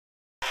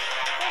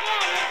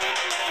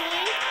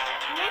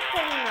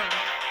Karina.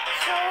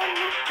 So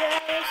look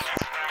guys,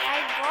 I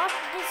got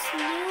this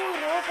new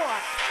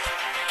robot.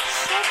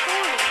 So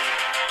cool.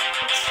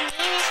 Its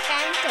name is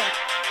Panther.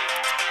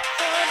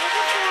 So this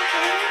is so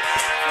cool.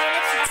 So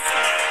let's do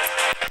it.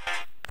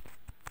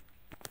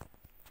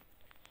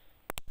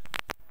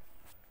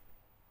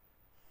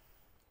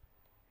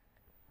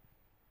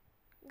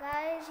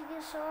 Guys,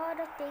 you saw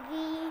the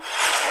piggy.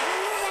 I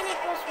don't know when it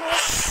was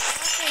first.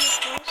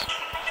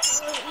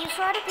 So you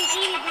saw the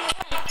piggy.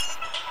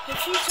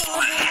 If you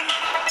saw him.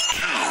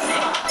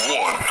 2,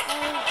 1.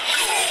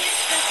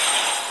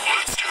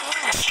 Let's get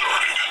things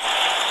started.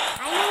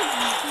 I know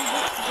this.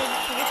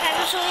 I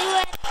will show you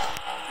it.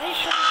 I will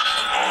show you.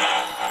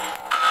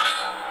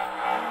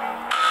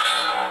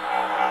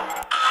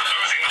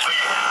 Losing the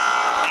lead.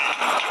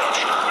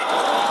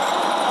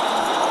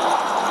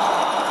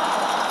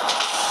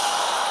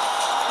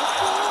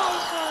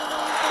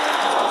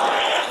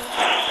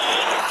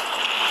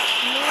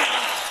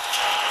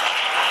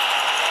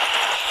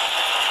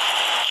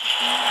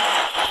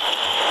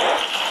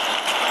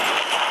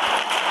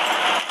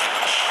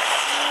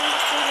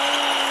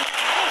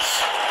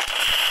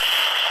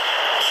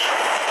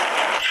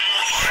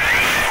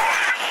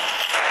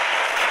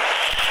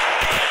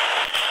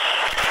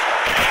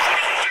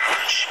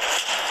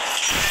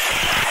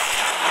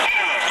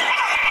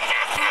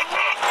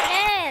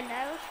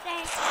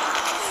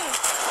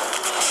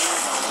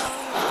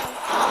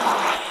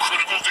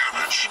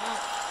 Captured.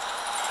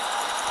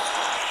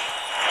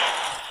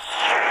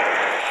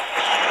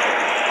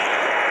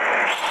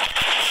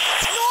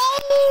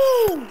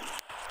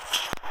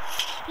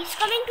 He's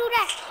coming to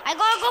that. I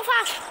gotta go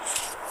fast.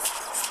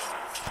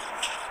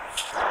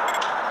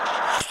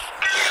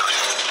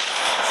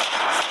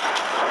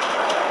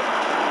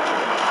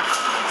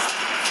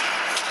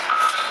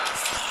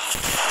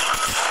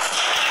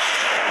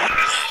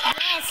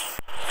 Yes.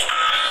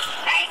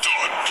 Well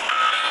done.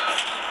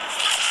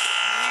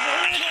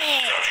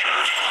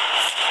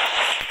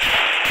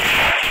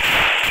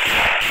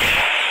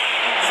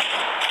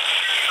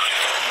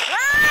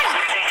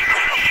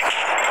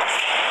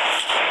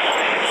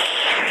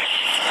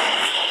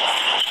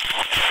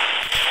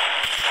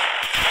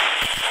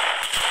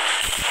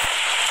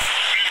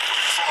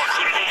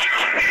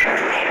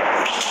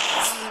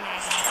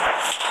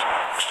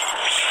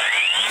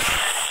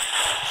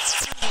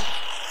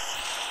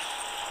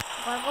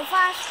 Gotta go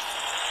fast.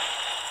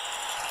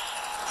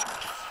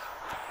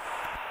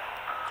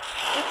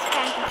 It's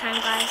Panther time,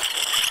 guys.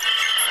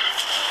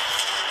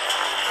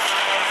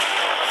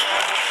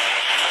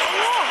 Oh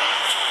no!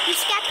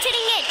 He's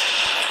capturing it.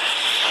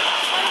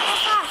 Gotta go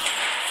fast.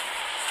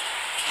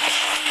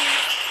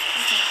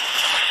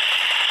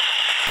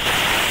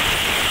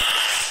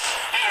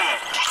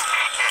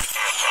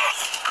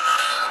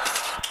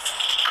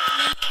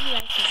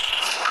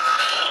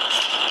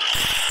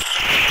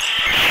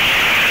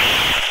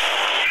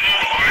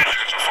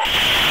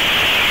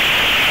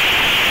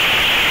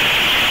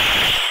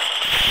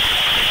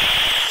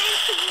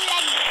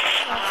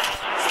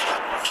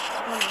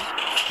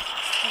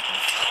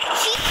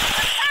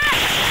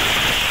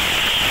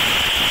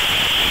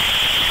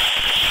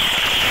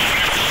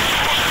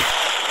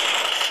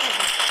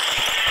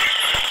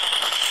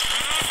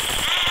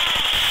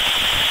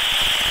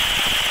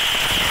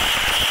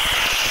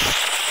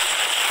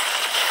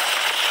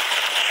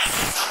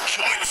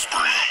 Killing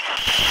spree.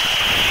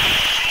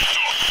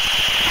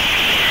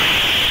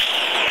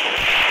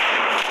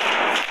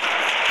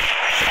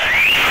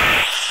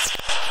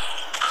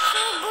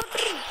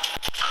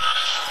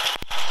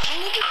 I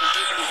need to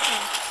protect this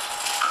one.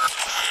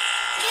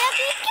 They are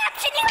being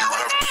captured in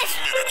our nest.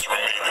 2 minutes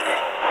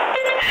remaining.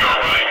 You're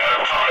running out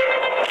of time.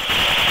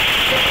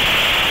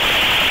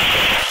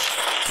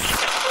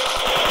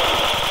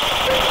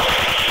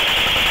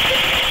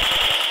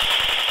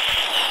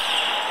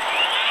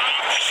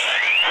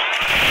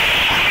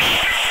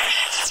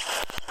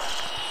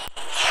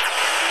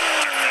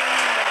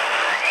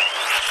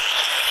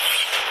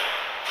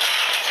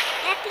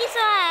 At least I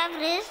have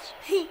this.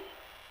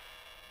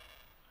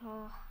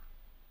 Oh.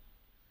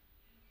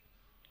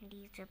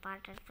 These are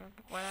part of the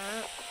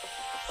world.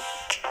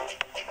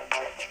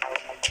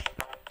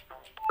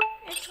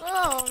 Let's go,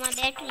 my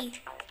battery.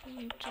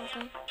 It's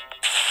okay.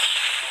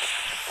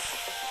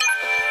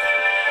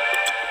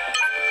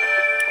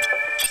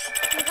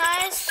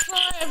 Guys, so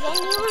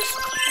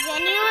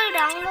when you will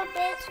download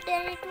this,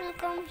 then it will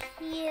come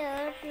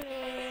here.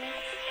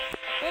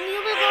 Then you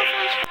will go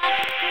from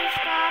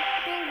start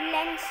till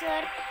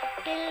Lancer,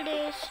 till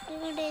this, now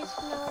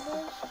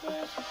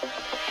this,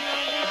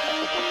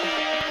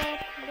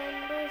 then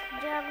this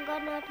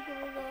Juggernaut you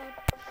will get,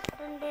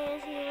 then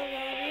this you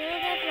will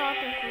get lot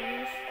of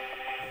things.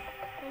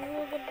 And you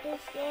will get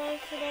this,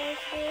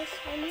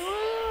 and you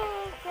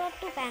will go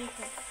to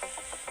Panther.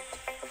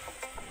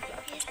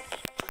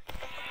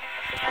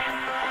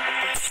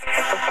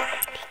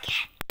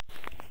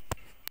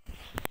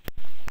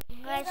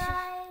 Guys,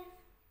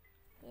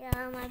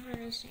 yeah, my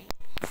brother is saying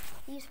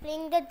he's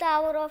playing the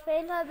Tower of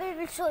Hell. I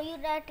will show you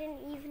that in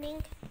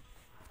evening.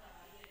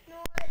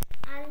 No,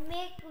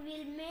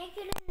 we'll make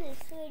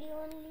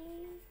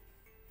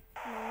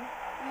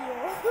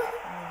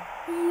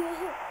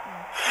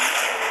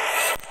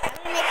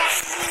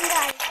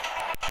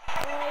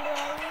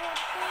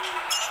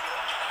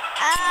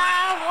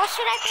What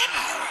should I pick?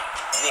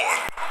 2,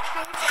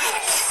 1.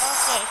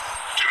 Okay.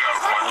 Get out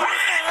of my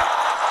way. We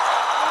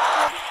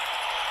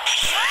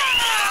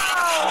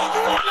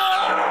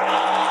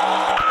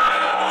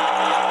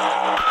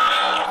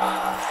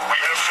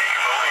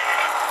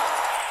have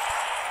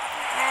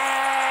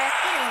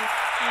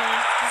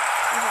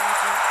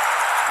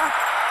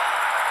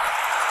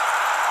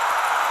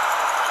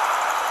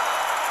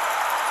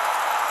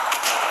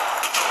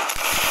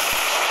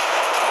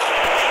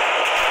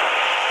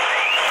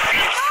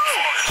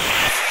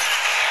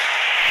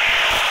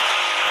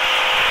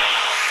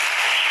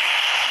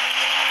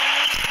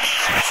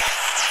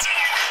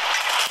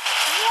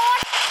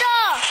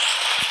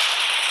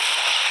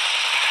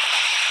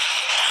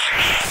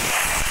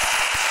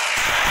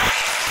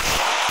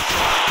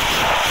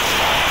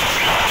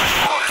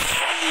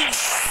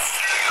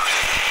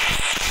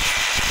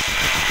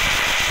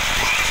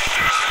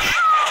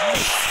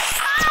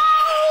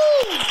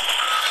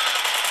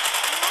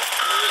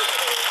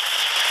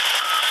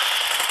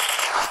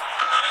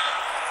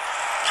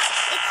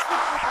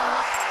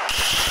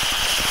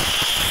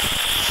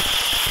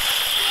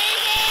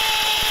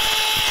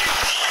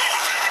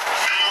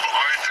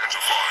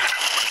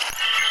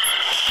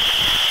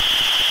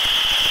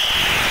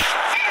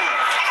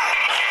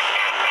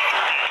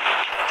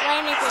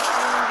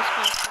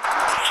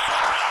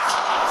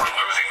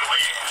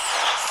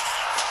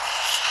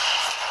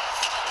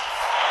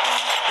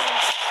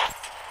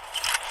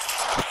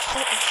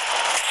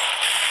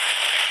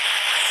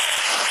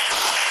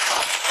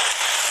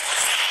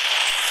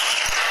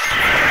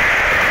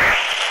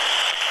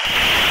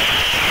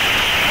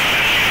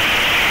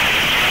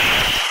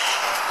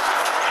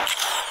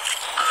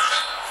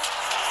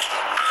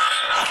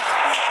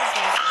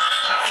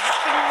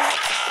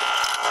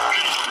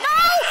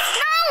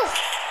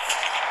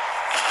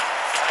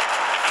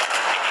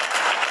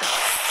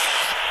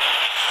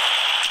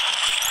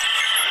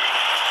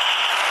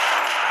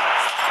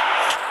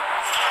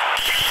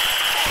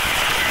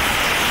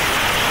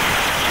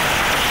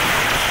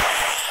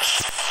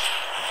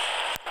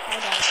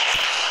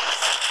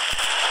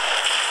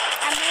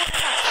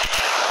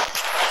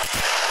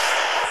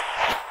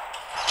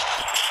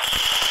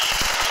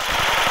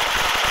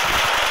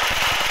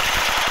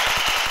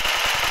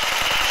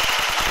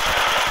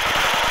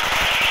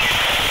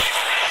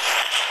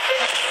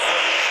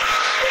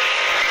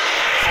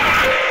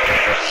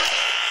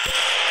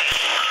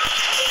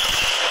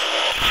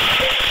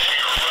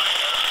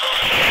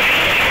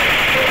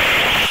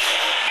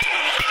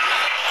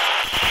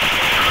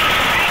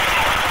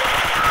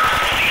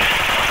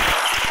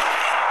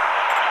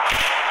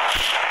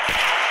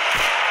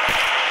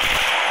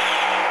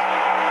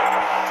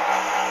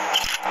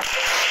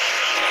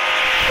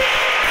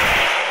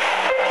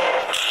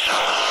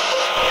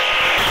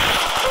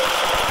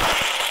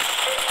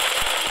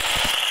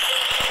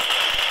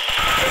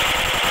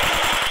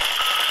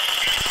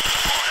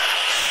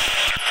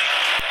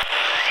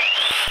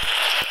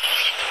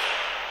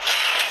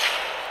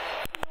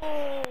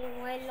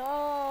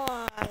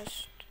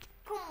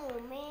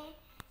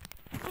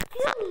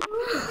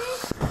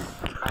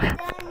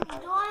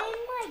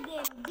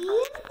taken the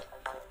lead.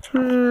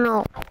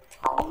 No.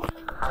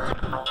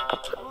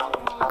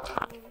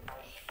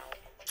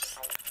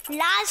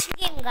 Last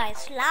game,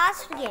 guys.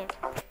 Last game.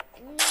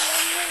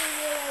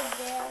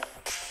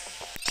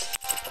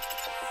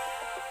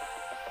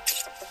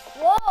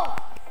 Whoa!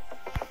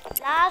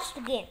 Last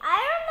game. I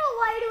don't know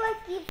why do I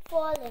keep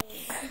falling.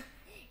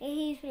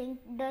 He's playing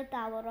the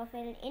Tower of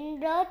Hell. In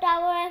the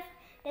Tower of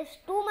there's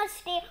too much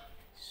stay.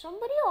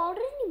 Somebody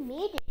already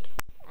made it.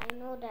 I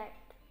know that.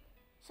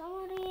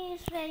 Somebody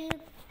is very.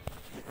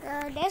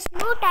 There's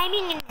no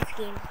timing in this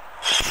game.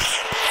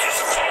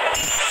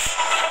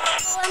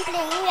 So I'm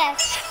playing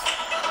as.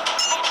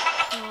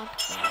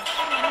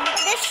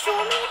 There's so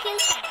many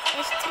kills.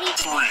 There's 3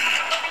 kills.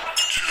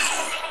 3, 2, 1.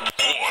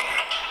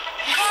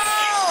 Go!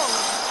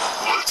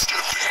 Let's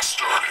get things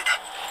started.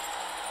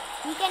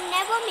 You can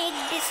never make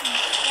this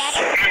that.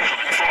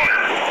 Incoming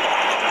fire.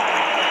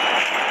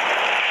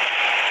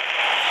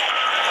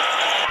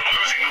 We're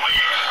losing the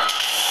lead.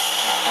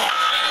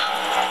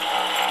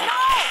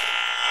 No!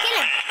 Kill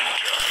him.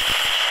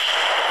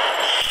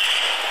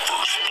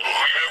 First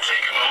blood. We have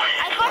taken the lead.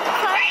 I got the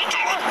Well first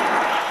done. one.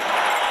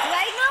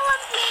 Right now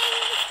I'm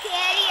playing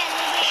scary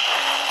enemy.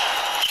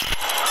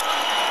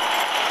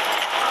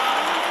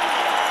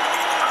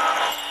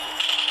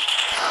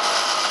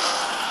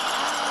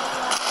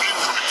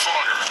 Incoming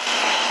fire.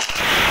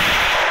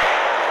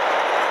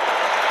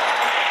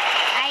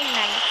 I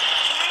like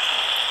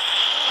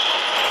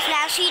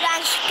flashy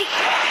dance.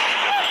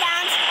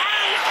 Dance,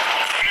 dance.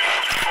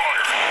 Incoming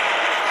fire.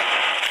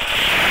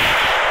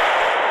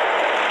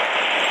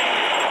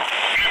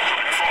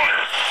 Incoming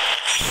fire.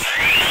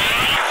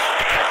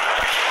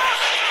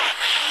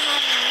 Critical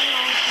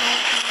damage.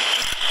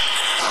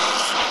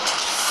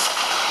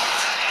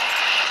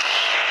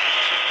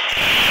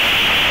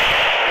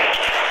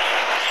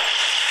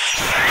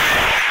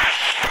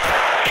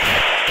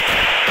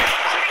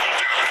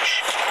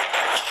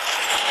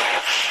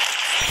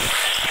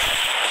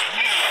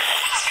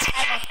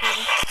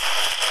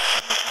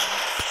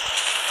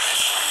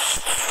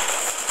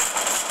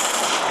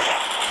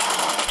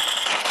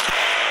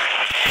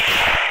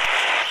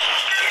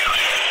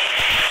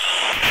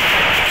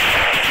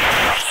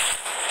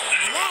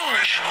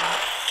 Double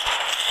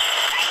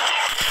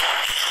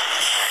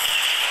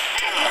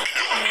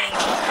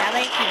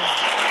kill.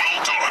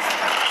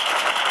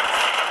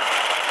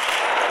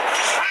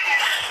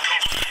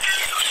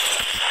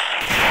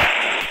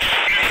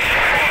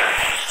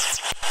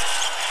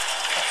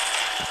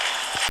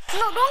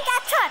 No, don't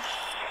catch her.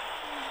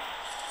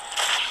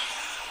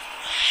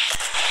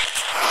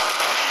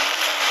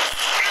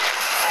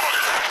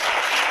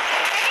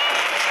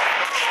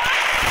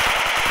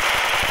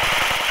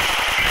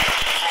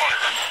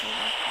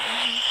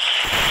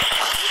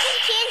 You can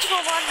change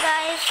robot,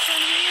 guys.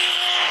 From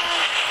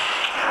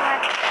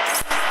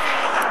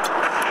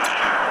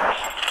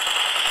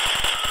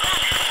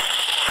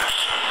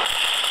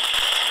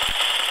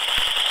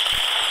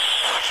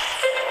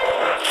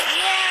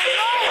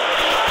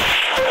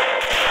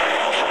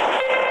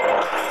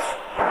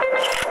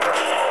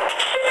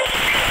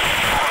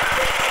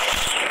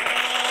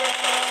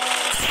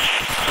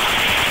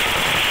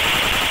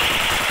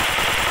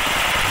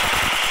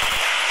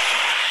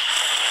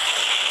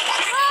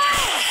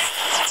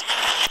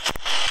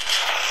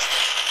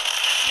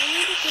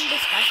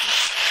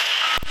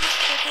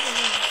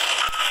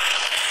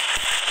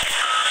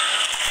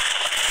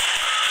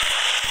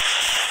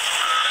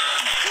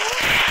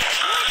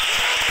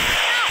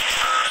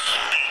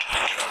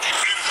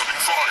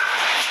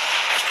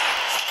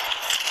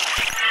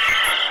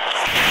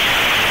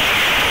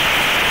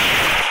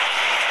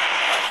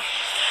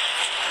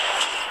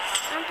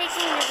I'm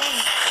taking the gun.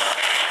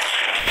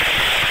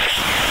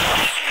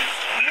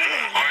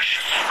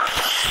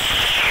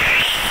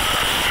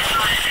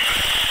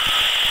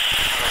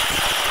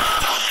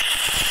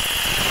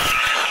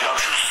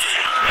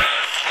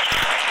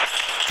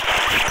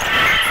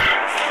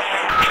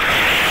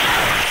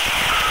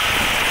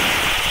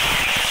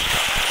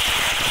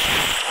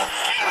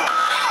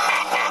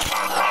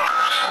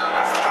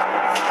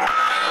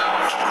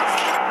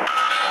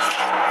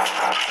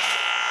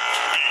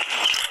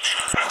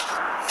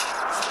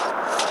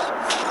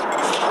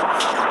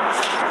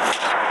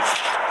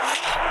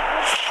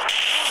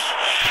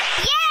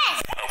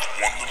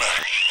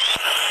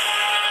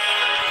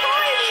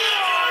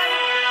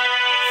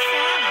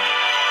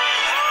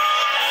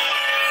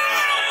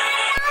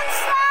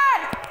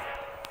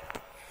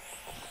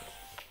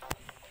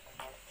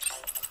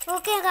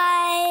 Okay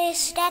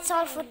guys, that's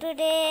all for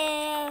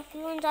today. If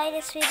you enjoyed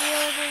this video,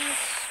 then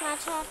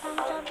smash that thumbs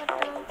up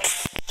button.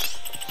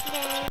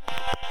 Then